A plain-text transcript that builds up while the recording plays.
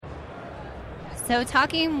So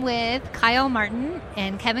talking with Kyle Martin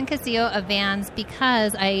and Kevin Casillo of Vans,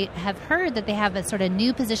 because I have heard that they have a sort of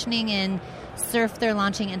new positioning in surf they're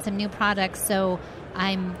launching and some new products. So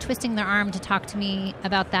I'm twisting their arm to talk to me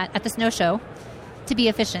about that at the snow show to be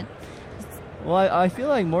efficient. Well, I feel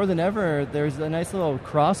like more than ever, there's a nice little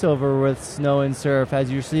crossover with snow and surf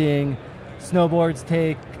as you're seeing snowboards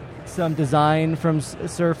take some design from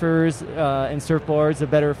surfers and surfboards, a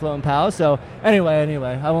better float and pow. So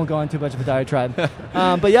anyway, I won't go on too much of a diatribe.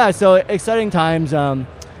 But yeah, so exciting times.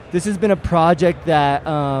 This has been a project that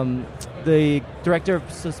the director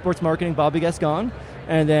of sports marketing, Bobby Gascon,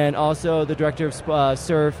 and then also the director of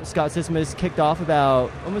surf, Scott Sismus, kicked off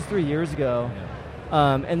about almost 3 years ago.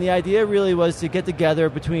 And the idea really was to get together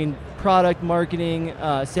between product, marketing,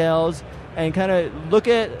 sales, and kind of look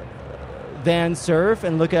at Van Surf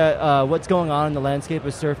and look at what's going on in the landscape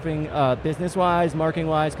of surfing business-wise,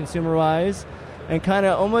 marketing-wise, consumer-wise, and kind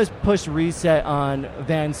of almost push reset on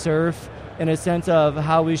Van Surf in a sense of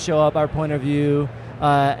how we show up, our point of view,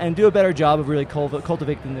 and do a better job of really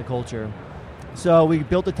cultivating the culture. So we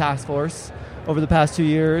built a task force over the past 2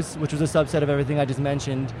 years, which was a subset of everything I just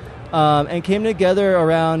mentioned, and came together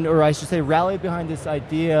around, or I should say rallied behind this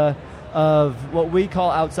idea of what we call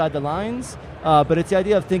outside the lines, but it's the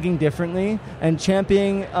idea of thinking differently and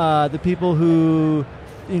championing the people who,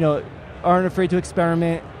 aren't afraid to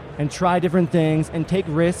experiment and try different things and take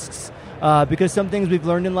risks, because some things we've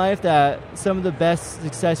learned in life that some of the best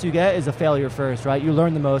success you get is a failure first, right? You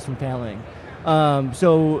learn the most from failing.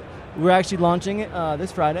 So we're actually launching it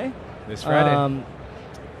this Friday.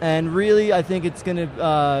 And really, I think it's going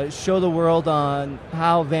to show the world on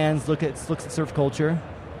how Vans looks at surf culture,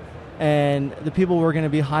 and the people we're going to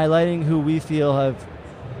be highlighting who we feel have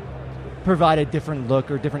provided a different look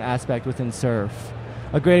or different aspect within surf.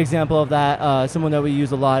 A great example of that, someone that we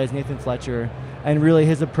use a lot, is Nathan Fletcher, and really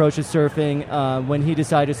his approach to surfing when he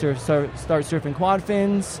decided to start surfing quad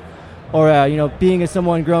fins, or being as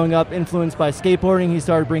someone growing up influenced by skateboarding, he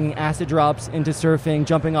started bringing acid drops into surfing,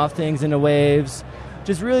 jumping off things into waves,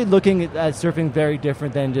 just really looking at surfing very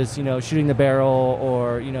different than just shooting the barrel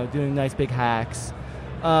or doing nice big hacks.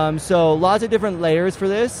 So lots of different layers for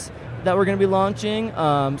this that we're going to be launching.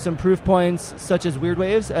 Some proof points such as Weird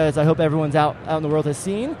Waves, as I hope everyone's out in the world has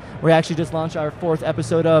seen. We actually just launched our 4th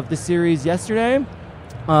episode of the series yesterday.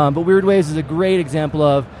 But Weird Waves is a great example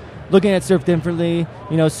of looking at surf differently.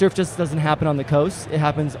 Surf just doesn't happen on the coast. It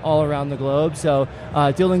happens all around the globe. So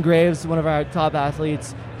Dylan Graves, one of our top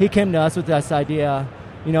athletes, he came to us with this idea.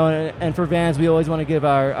 And for Vans, we always want to give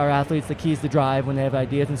our athletes the keys to drive when they have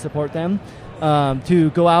ideas and support them.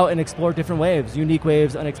 To go out and explore different waves, unique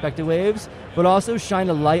waves, unexpected waves, but also shine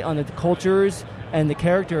a light on the cultures and the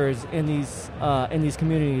characters in these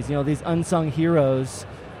communities. These unsung heroes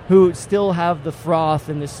who still have the froth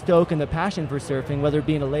and the stoke and the passion for surfing, whether it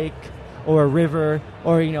be in a lake or a river,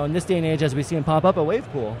 or in this day and age, as we see them pop up, a wave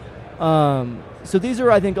pool. So these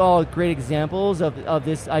are, I think, all great examples of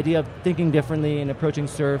this idea of thinking differently and approaching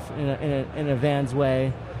surf in a Vans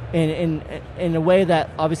way. In a way that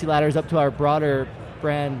obviously ladders up to our broader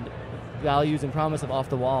brand values and promise of off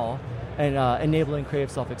the wall and enabling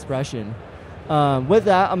creative self-expression. With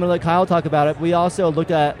that, I'm going to let Kyle talk about it. We also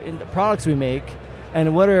looked at the products we make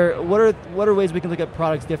and what are ways we can look at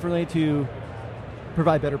products differently to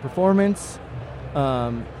provide better performance,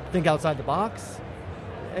 think outside the box,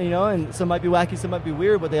 and some might be wacky, some might be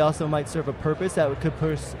weird, but they also might serve a purpose that could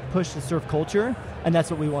push the surf culture, and that's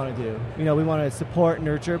what we want to do. We want to support,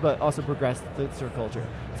 nurture, but also progress the surf culture.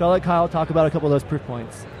 So I'll let Kyle talk about a couple of those proof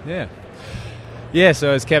points. Yeah,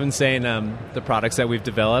 so as Kevin's saying, the products that we've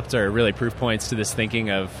developed are really proof points to this thinking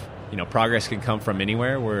of, progress can come from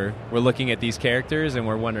anywhere. We're looking at these characters and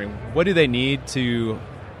we're wondering, what do they need to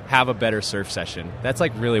have a better surf session? That's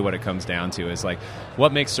like really what it comes down to, is like,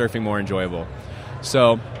 what makes surfing more enjoyable?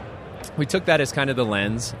 So we took that as kind of the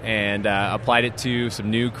lens and applied it to some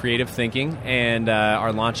new creative thinking, and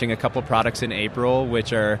are launching a couple products in April,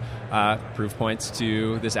 which are proof points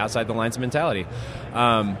to this outside the lines mentality.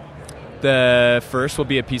 The first will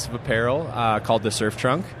be a piece of apparel called the Surf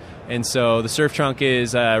Trunk. And so the Surf Trunk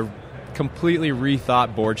is a completely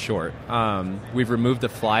rethought board short. We've removed the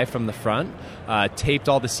fly from the front, taped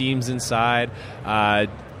all the seams inside.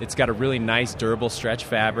 It's got a really nice durable stretch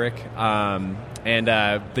fabric. And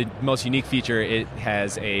the most unique feature, it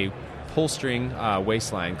has a pull string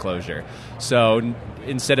waistline closure. So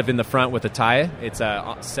instead of in the front with a tie, it's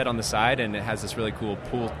set on the side, and it has this really cool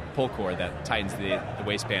pull cord that tightens the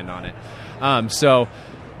waistband on it. So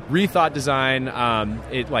rethought design,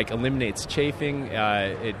 it eliminates chafing,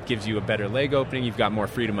 it gives you a better leg opening, you've got more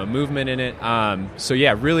freedom of movement in it. So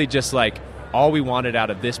yeah, really just all we wanted out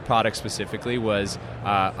of this product specifically was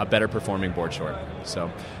a better performing board short.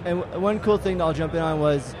 So, and one cool thing that I'll jump in on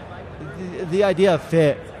was the idea of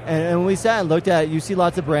fit. And when we sat and looked at it, you see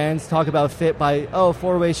lots of brands talk about fit by,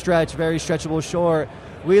 4-way stretch, very stretchable short.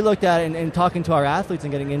 We looked at it and talking to our athletes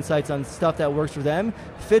and getting insights on stuff that works for them.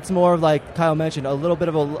 Fit's more of, like Kyle mentioned, a little bit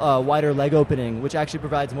of a wider leg opening, which actually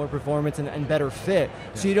provides more performance and better fit.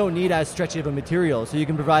 So you don't need as stretchy of a material. So you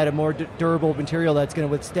can provide a more durable material that's going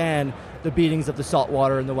to withstand the beatings of the salt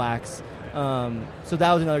water and the wax. So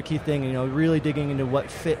that was another key thing, really digging into what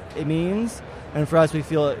fit it means. And for us, we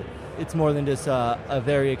feel it's more than just a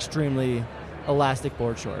very extremely elastic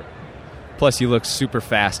board short. Plus, you look super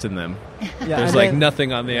fast in them. Yeah, There's like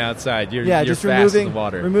nothing on the outside. You're just fast in the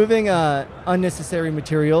water. Removing unnecessary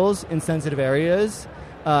materials in sensitive areas,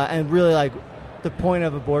 and really like the point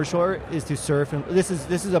of a board short is to surf. And this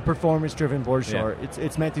is a performance-driven board short. Yeah.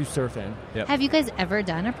 It's meant to surf in. Yep. Have you guys ever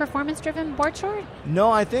done a performance-driven board short? No,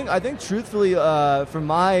 I think truthfully, from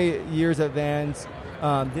my years at Vans,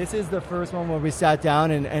 this is the first one where we sat down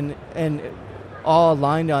and all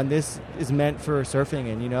aligned on this is meant for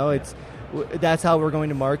surfing, and that's how we're going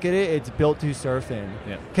to market it. It's built to surf in.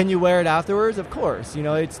 Yeah. Can you wear it afterwards? Of course.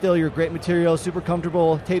 It's still your great material, super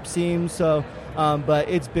comfortable, tape seams. So, but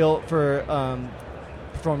it's built for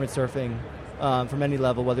performance surfing from any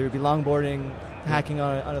level, whether it be longboarding, hacking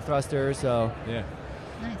on a thruster. So, yeah,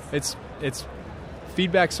 nice. It's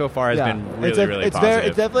feedback so far has been really positive.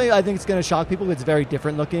 It's definitely. I think it's going to shock people. It's very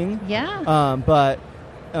different looking. Yeah. But.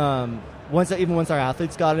 Once our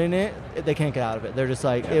athletes got in it, they can't get out of it. They're just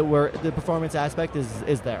like, the performance aspect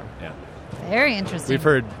is there. Yeah. Very interesting. We've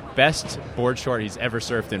heard best board short he's ever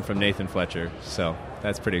surfed in from Nathan Fletcher, so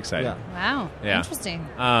that's pretty exciting. Yeah. Wow. Yeah. Interesting.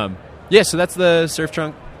 So that's the surf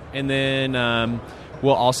trunk. And then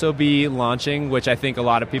we'll also be launching, which I think a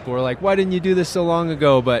lot of people were like, why didn't you do this so long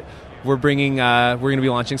ago? But we're going to be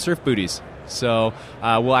launching surf booties. So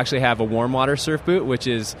we'll actually have a warm water surf boot, which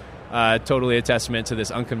is totally a testament to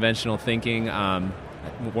this unconventional thinking.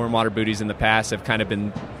 Warm water booties in the past have kind of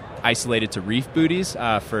been isolated to reef booties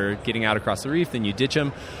for getting out across the reef, then you ditch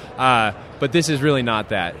them. But this is really not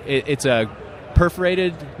that. It's a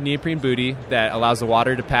perforated neoprene booty that allows the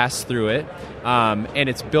water to pass through it, and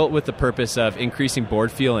it's built with the purpose of increasing board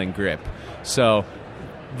feel and grip. So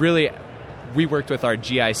really, we worked with our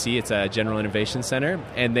GIC, it's a General Innovation Center,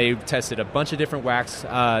 and they tested a bunch of different wax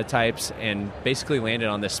types and basically landed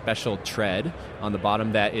on this special tread on the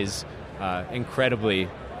bottom that is incredibly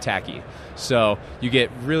tacky. So you get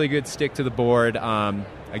really good stick to the board,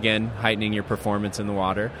 again, heightening your performance in the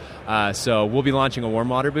water. So we'll be launching a warm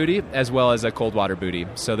water booty as well as a cold water booty.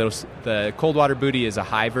 So the cold water booty is a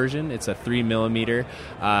high version. It's a 3 millimeter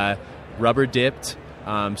rubber dipped.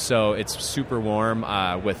 So it's super warm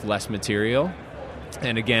with less material.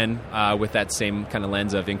 And again, with that same kind of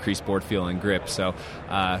lens of increased board feel and grip. So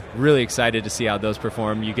really excited to see how those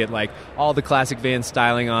perform. You get like all the classic Vans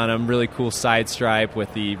styling on them, really cool side stripe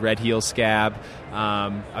with the red heel scab,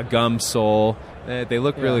 a gum sole. They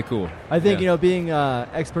look really cool. I think, being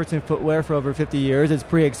experts in footwear for over 50 years, it's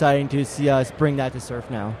pretty exciting to see us bring that to surf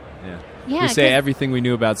now. Yeah, we say everything we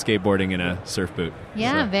knew about skateboarding in a surf boot.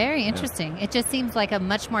 Yeah, so, very interesting. It just seems like a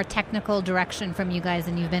much more technical direction from you guys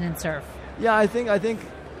than you've been in surf. Yeah, I think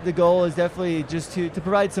the goal is definitely just to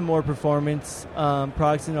provide some more performance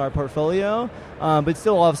products in our portfolio, but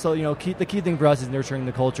still also, the key thing for us is nurturing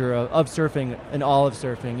the culture of surfing and all of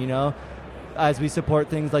surfing, as we support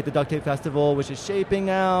things like the Duct Tape Festival, which is shaping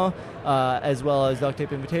now, as well as Duct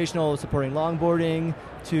Tape Invitational, supporting longboarding,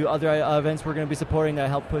 to other events we're going to be supporting that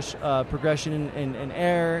help push progression in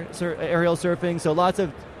aerial surfing. So lots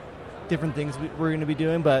of different things we're going to be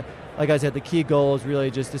doing, but like I said, the key goal is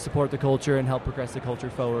really just to support the culture and help progress the culture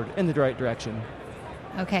forward in the right direction.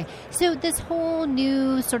 Okay, so this whole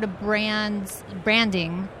new sort of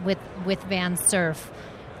branding with Vans Surf,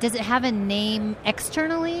 does it have a name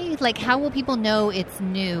externally? Like, how will people know it's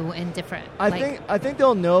new and different? I think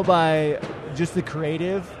they'll know by just the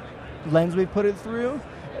creative lens we put it through.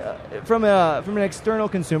 From an external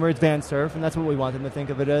consumer, it's Vans Surf, and that's what we want them to think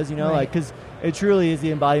of it as, right. Because it truly is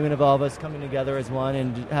the embodiment of all of us coming together as one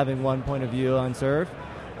and having one point of view on surf.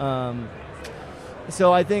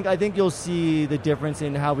 So I think you'll see the difference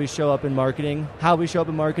in how we show up in marketing, where we show up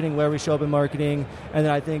in marketing, and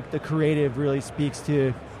then I think the creative really speaks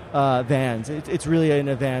to Vans. It's really in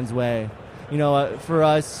a Vans way. For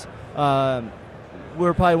us,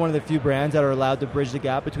 we're probably one of the few brands that are allowed to bridge the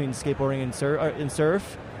gap between skateboarding and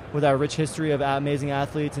surf with our rich history of amazing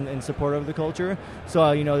athletes and support of the culture.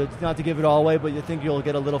 So, not to give it all away, but you think you'll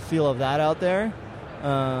get a little feel of that out there.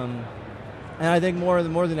 And I think more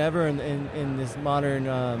than ever in this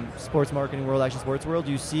modern sports marketing world, action sports world,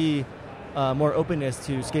 you see more openness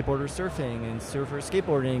to skateboarders surfing and surfers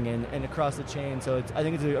skateboarding and across the chain. So I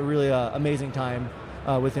think it's a really amazing time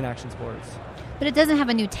within action sports. But it doesn't have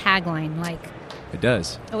a new tagline like... It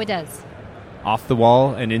does. Oh, it does. Off the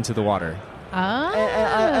wall and into the water. Oh.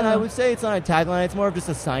 And I would say it's not a tagline. It's more of just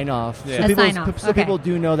a sign-off. Yeah. So people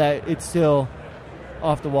do know that it's still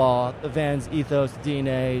off the wall. The Vans ethos,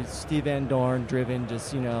 DNA, Steve Van Dorn driven, just,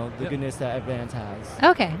 the goodness that Vans has.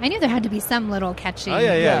 Okay. I knew there had to be some little catchy,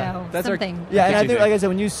 That's something. And I think, like I said,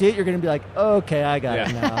 when you see it, you're going to be like, okay, I got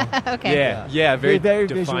it now. Okay. Yeah, very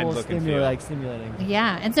visual, look and feel. stimulating.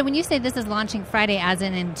 Yeah. And so when you say this is launching Friday, as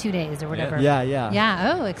in 2 days or whatever. Yeah.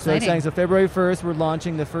 Yeah. Oh, exciting. So exciting. So February 1st, we're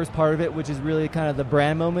launching the first part of it, which is really kind of the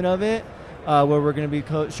brand moment of it, where we're going to be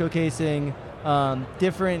showcasing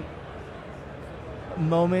different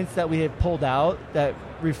moments that we have pulled out that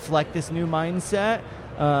reflect this new mindset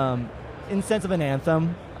in sense of an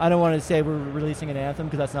anthem. I don't want to say we're releasing an anthem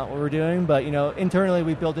because that's not what we're doing, but internally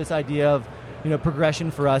we built this idea of progression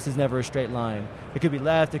for us is never a straight line. It could be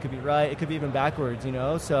left, it could be right, it could be even backwards,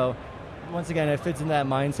 so once again it fits in that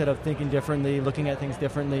mindset of thinking differently, looking at things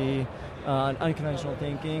differently, unconventional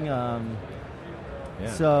thinking.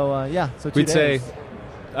 So 2 We'd days. say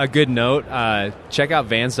a good note, check out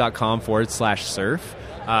vans.com/surf.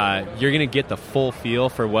 You're going to get the full feel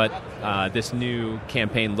for what this new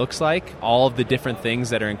campaign looks like, all of the different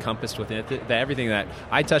things that are encompassed within it, everything that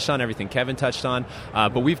I touched on, everything Kevin touched on,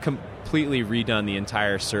 but we've completely redone the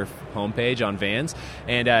entire surf homepage on Vans,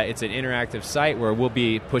 and it's an interactive site where we'll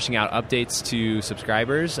be pushing out updates to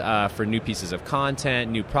subscribers for new pieces of content,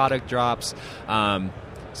 new product drops.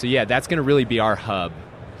 So that's going to really be our hub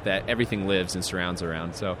that everything lives and surrounds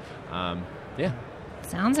around. So,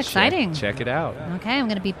 Sounds exciting. Check it out. Okay, I'm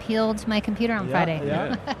going to be peeled to my computer on Friday.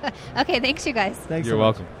 Yeah. Okay, thanks, you guys. Thanks. You're so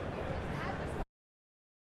much. welcome.